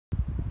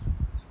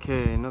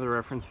Okay, another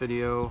reference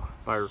video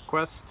by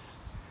request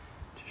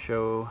to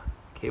show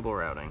cable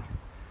routing.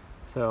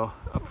 So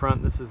up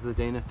front, this is the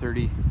Dana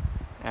 30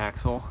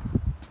 axle.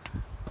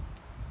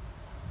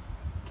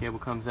 Cable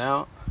comes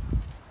out,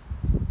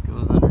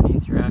 goes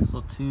underneath your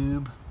axle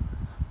tube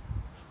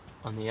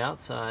on the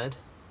outside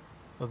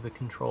of the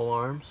control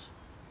arms,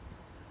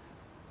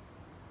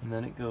 and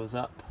then it goes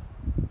up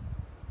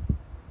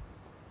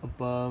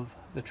above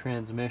the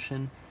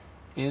transmission,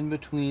 in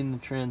between the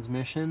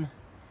transmission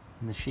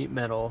and the sheet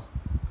metal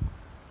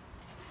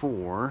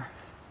for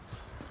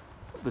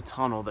the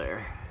tunnel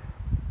there.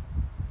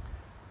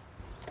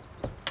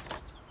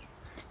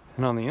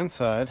 And on the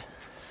inside,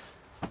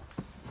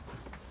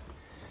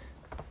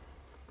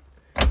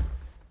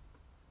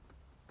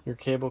 your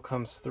cable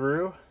comes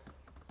through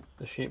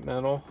the sheet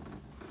metal,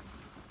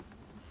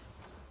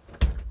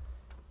 and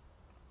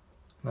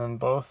then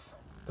both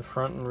the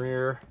front and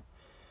rear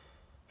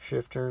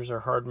shifters are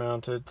hard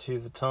mounted to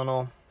the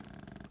tunnel.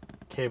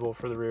 Cable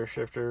for the rear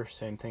shifter,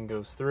 same thing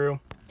goes through.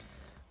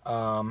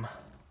 Let's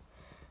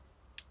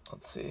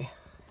see.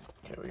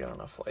 Okay, we got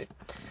enough light.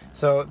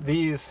 So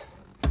these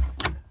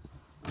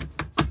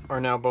are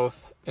now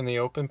both in the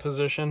open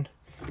position.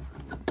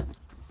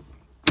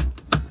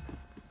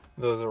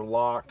 Those are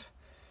locked.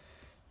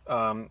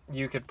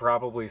 You could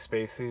probably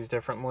space these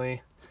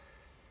differently.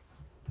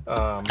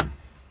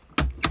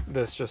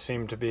 This just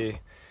seemed to be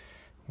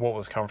what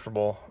was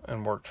comfortable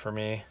and worked for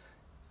me.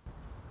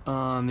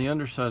 On the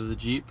underside of the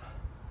Jeep,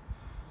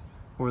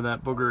 where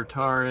that booger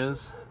tar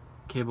is,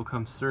 cable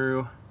comes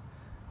through,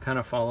 kind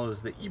of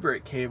follows the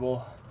e-brake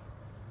cable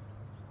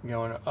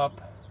going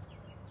up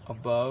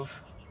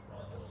above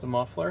the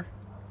muffler,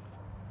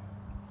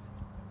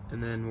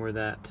 and then where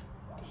that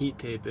heat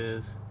tape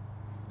is,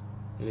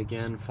 it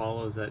again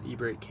follows that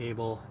e-brake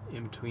cable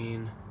in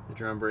between the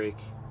drum brake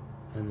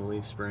and the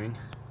leaf spring.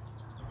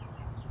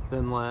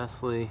 Then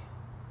lastly,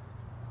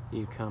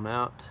 you come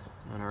out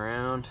and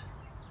around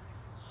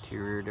to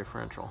your rear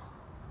differential.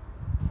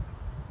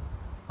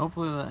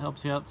 Hopefully that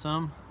helps you out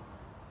some,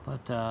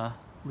 but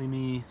leave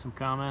me some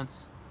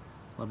comments,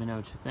 let me know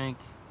what you think,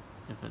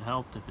 if it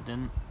helped, if it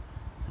didn't,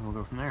 and we'll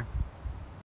go from there.